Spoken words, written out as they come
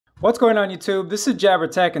What's going on YouTube? This is Jabber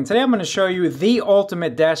Tech, and today I'm going to show you the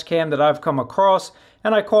ultimate dash cam that I've come across.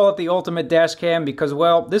 And I call it the ultimate dash cam because,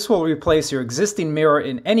 well, this will replace your existing mirror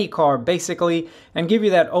in any car basically and give you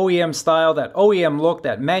that OEM style, that OEM look,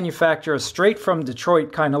 that manufacturer straight from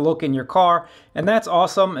Detroit kind of look in your car. And that's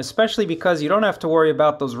awesome, especially because you don't have to worry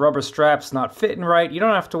about those rubber straps not fitting right. You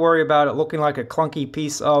don't have to worry about it looking like a clunky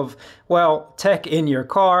piece of, well, tech in your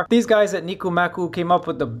car. These guys at Niko Maku came up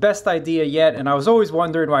with the best idea yet, and I was always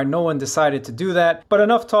wondering why no one decided to do that. But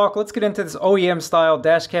enough talk, let's get into this OEM style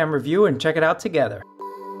dash cam review and check it out together.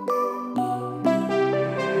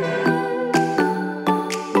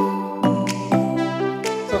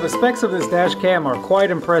 The specs of this dash cam are quite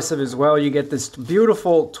impressive as well. You get this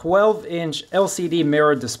beautiful 12-inch LCD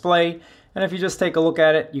mirror display, and if you just take a look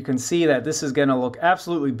at it, you can see that this is going to look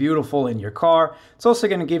absolutely beautiful in your car. It's also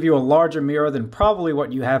going to give you a larger mirror than probably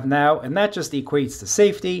what you have now, and that just equates to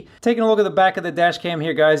safety. Taking a look at the back of the dash cam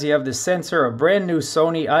here, guys, you have this sensor, a brand new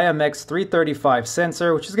Sony IMX335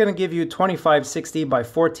 sensor, which is going to give you 2560 by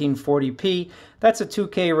 1440p. That's a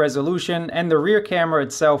 2K resolution, and the rear camera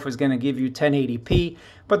itself is going to give you 1080p.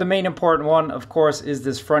 But the main important one, of course, is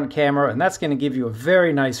this front camera, and that's going to give you a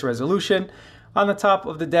very nice resolution. On the top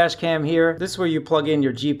of the dash cam here, this is where you plug in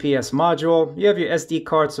your GPS module. You have your SD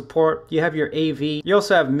card support, you have your AV, you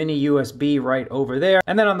also have mini USB right over there.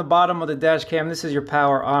 And then on the bottom of the dash cam, this is your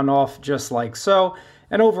power on off, just like so.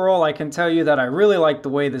 And overall, I can tell you that I really like the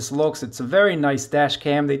way this looks. It's a very nice dash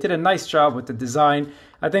cam. They did a nice job with the design.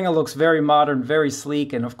 I think it looks very modern, very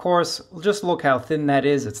sleek, and of course, just look how thin that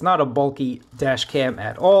is. It's not a bulky dash cam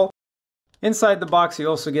at all. Inside the box, you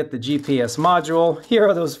also get the GPS module. Here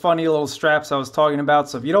are those funny little straps I was talking about,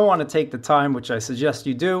 so if you don't want to take the time, which I suggest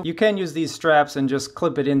you do, you can use these straps and just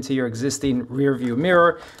clip it into your existing rear view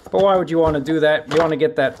mirror. But why would you want to do that? You want to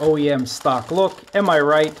get that OEM stock look, am I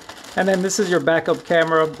right? And then this is your backup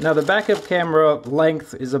camera. Now the backup camera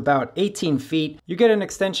length is about 18 feet. You get an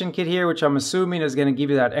extension kit here, which I'm assuming is going to give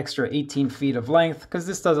you that extra 18 feet of length, because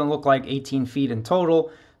this doesn't look like 18 feet in total.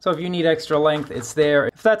 So if you need extra length, it's there.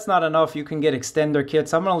 If that's not enough, you can get extender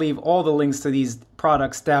kits. I'm going to leave all the links to these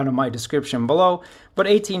products down in my description below. But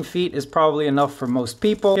 18 feet is probably enough for most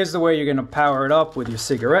people. Here's the way you're going to power it up with your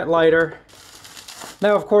cigarette lighter.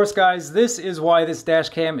 Now, of course, guys, this is why this dash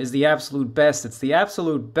cam is the absolute best. It's the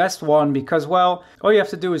absolute best one because, well, all you have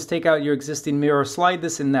to do is take out your existing mirror, slide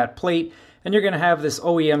this in that plate, and you're going to have this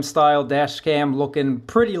OEM style dash cam looking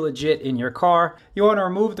pretty legit in your car. You want to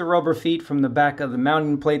remove the rubber feet from the back of the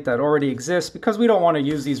mounting plate that already exists because we don't want to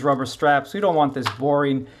use these rubber straps. We don't want this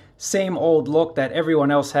boring, same old look that everyone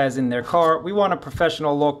else has in their car. We want a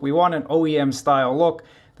professional look. We want an OEM style look.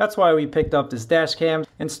 That's why we picked up this dash cam.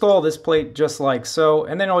 Install this plate just like so,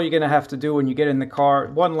 and then all you're going to have to do when you get in the car,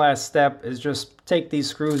 one last step, is just take these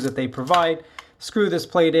screws that they provide, screw this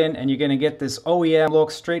plate in, and you're going to get this OEM look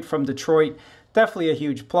straight from Detroit. Definitely a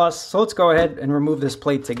huge plus. So let's go ahead and remove this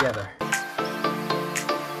plate together.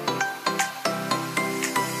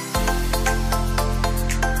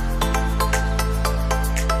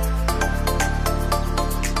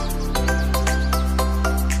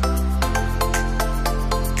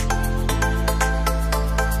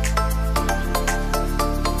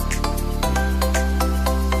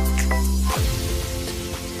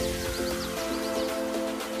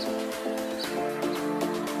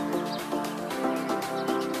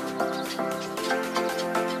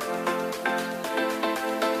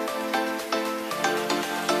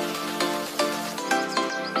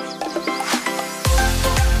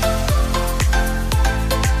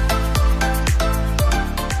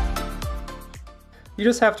 You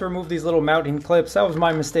just have to remove these little mounting clips. That was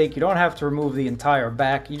my mistake. You don't have to remove the entire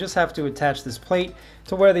back. You just have to attach this plate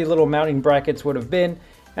to where the little mounting brackets would have been.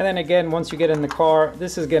 And then again, once you get in the car,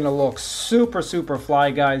 this is going to look super, super fly,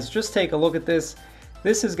 guys. Just take a look at this.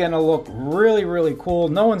 This is going to look really, really cool.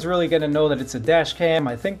 No one's really going to know that it's a dash cam.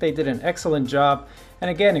 I think they did an excellent job. And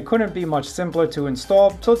again, it couldn't be much simpler to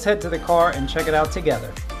install. So let's head to the car and check it out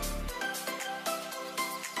together.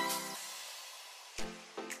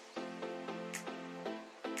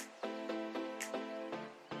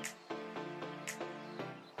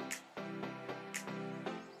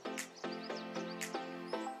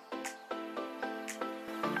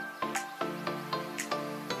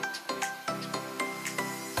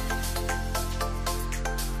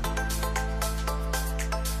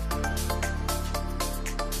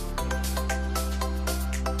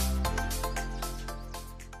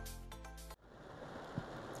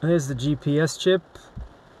 There's the GPS chip,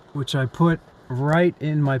 which I put right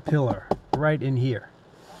in my pillar, right in here.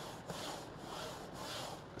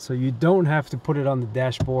 So you don't have to put it on the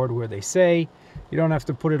dashboard where they say. You don't have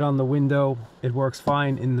to put it on the window. It works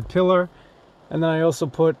fine in the pillar. And then I also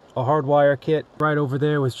put a hardwire kit right over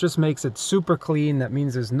there, which just makes it super clean. That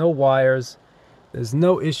means there's no wires. There's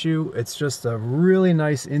no issue. It's just a really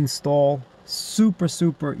nice install. Super,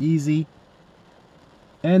 super easy.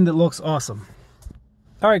 And it looks awesome.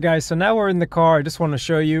 Alright guys, so now we're in the car. I just want to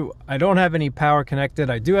show you, I don't have any power connected.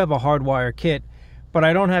 I do have a hardwire kit, but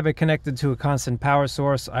I don't have it connected to a constant power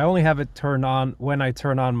source. I only have it turned on when I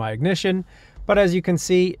turn on my ignition. But as you can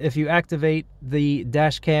see, if you activate the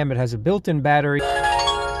dash cam, it has a built-in battery.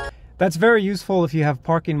 That's very useful if you have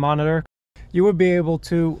parking monitor. You would be able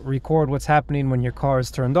to record what's happening when your car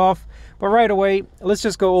is turned off. But right away, let's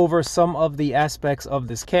just go over some of the aspects of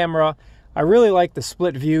this camera. I really like the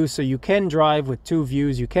split view, so you can drive with two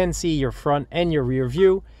views. You can see your front and your rear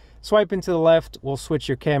view. Swiping to the left will switch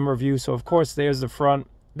your camera view. So of course, there's the front,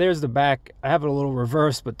 there's the back. I have it a little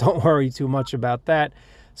reversed, but don't worry too much about that.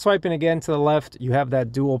 Swiping again to the left, you have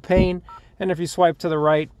that dual pane. And if you swipe to the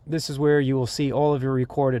right, this is where you will see all of your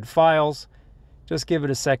recorded files. Just give it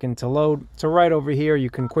a second to load. So right over here, you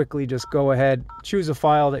can quickly just go ahead, choose a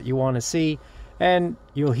file that you want to see, and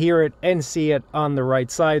you'll hear it and see it on the right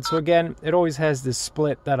side. So again, it always has this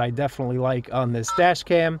split that I definitely like on this dash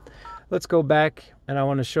cam. Let's go back and I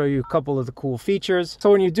want to show you a couple of the cool features.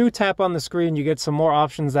 So when you do tap on the screen, you get some more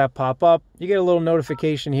options that pop up. You get a little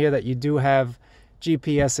notification here that you do have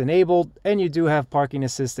GPS enabled and you do have parking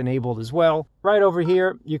assist enabled as well. Right over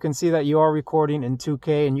here, you can see that you are recording in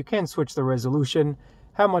 2K and you can switch the resolution,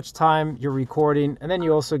 how much time you're recording, and then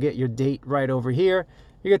you also get your date right over here.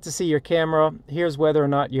 You get to see your camera. Here's whether or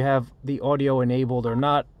not you have the audio enabled or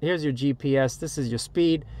not. Here's your GPS. This is your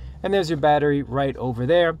speed. And there's your battery right over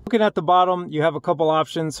there. Looking at the bottom, you have a couple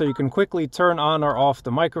options. So you can quickly turn on or off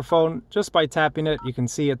the microphone. Just by tapping it, you can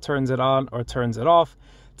see it turns it on or turns it off.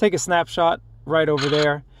 Take a snapshot right over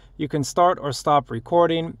there. You can start or stop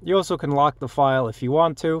recording. You also can lock the file if you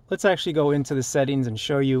want to. Let's actually go into the settings and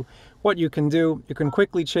show you what you can do. You can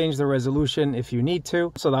quickly change the resolution if you need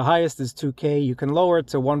to. So the highest is 2K. You can lower it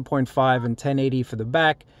to 1.5 and 1080 for the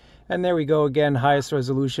back. And there we go again, highest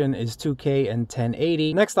resolution is 2K and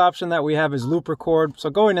 1080. Next option that we have is loop record. So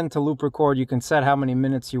going into loop record, you can set how many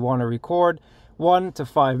minutes you want to record, 1 to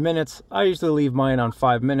 5 minutes. I usually leave mine on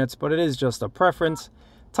 5 minutes, but it is just a preference.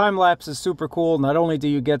 Time lapse is super cool. Not only do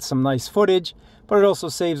you get some nice footage, but it also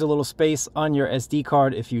saves a little space on your SD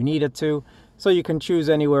card if you need it to. So you can choose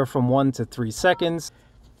anywhere from 1 to 3 seconds.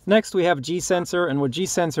 Next, we have G-Sensor, and what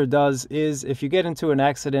G-Sensor does is if you get into an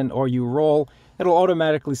accident or you roll, it'll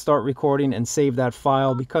automatically start recording and save that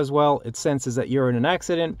file because, well, it senses that you're in an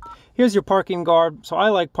accident. Here's your parking guard. So I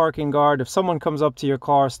like parking guard. If someone comes up to your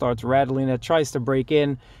car, starts rattling it, tries to break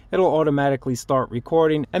in, it'll automatically start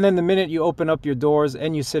recording. And then the minute you open up your doors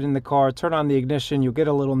and you sit in the car, turn on the ignition, you'll get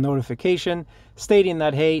a little notification stating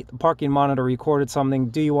that, hey, the parking monitor recorded something.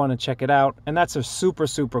 Do you want to check it out? And that's a super,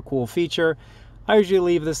 super cool feature. I usually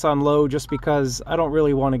leave this on low just because I don't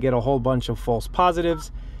really want to get a whole bunch of false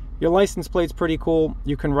positives. Your license plate's pretty cool.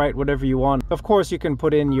 You can write whatever you want. Of course, you can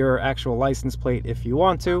put in your actual license plate if you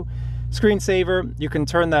want to. Screensaver, you can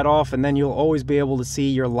turn that off and then you'll always be able to see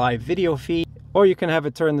your live video feed. Or you can have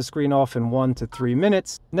it turn the screen off in 1 to 3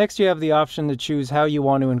 minutes. Next, you have the option to choose how you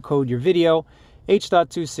want to encode your video.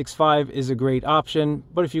 H.265 is a great option,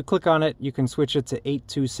 but if you click on it, you can switch it to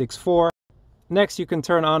 8264. Next, you can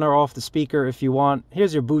turn on or off the speaker if you want.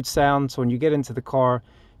 Here's your boot sound, so when you get into the car,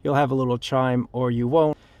 you'll have a little chime or you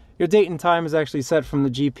won't. Your date and time is actually set from the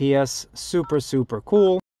GPS. Super, super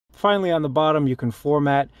cool. Finally, on the bottom, you can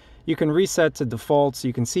format. You can reset to default, so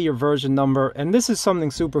you can see your version number. And this is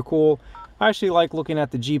something super cool. I actually like looking at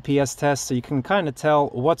the GPS test so you can kind of tell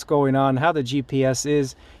what's going on, how the GPS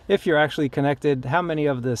is, if you're actually connected, how many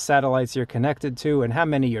of the satellites you're connected to, and how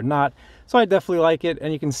many you're not. So I definitely like it,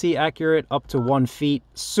 and you can see accurate up to 1 feet.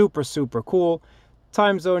 Super, super cool.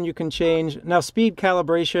 Time zone you can change. Now speed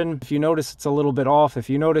calibration, if you notice it's a little bit off, if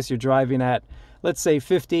you notice you're driving at, let's say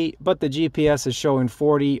 50, but the GPS is showing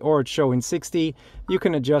 40 or it's showing 60, you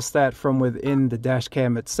can adjust that from within the dash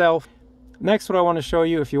cam itself. Next, what I want to show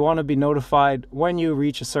you, if you want to be notified when you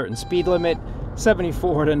reach a certain speed limit,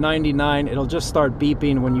 74 to 99, it'll just start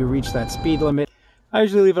beeping when you reach that speed limit. I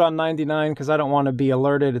usually leave it on 99 because I don't want to be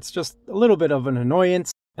alerted. It's just a little bit of an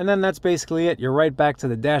annoyance. And then that's basically it. You're right back to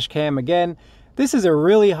the dash cam again. This is a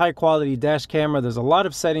really high quality dash camera. There's a lot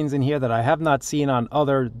of settings in here that I have not seen on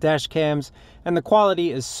other dash cams, and the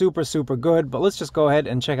quality is super, super good. But let's just go ahead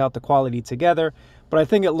and check out the quality together. But I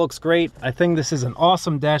think it looks great. I think this is an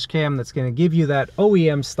awesome dash cam that's going to give you that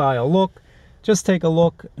OEM style look. Just take a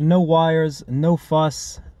look. No wires, no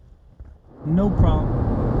fuss, no problem.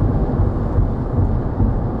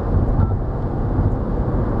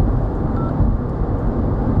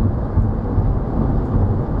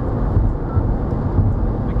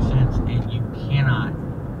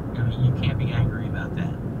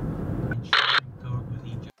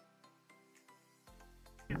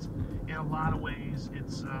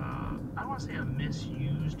 don't want to say a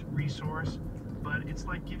misused resource, but it's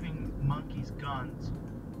like giving monkeys guns.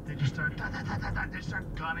 They just start they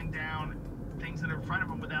start gunning down things that are in front of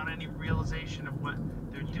them without any realization of what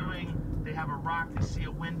they're doing. They have a rock, they see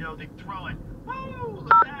a window, they throw it. Woo!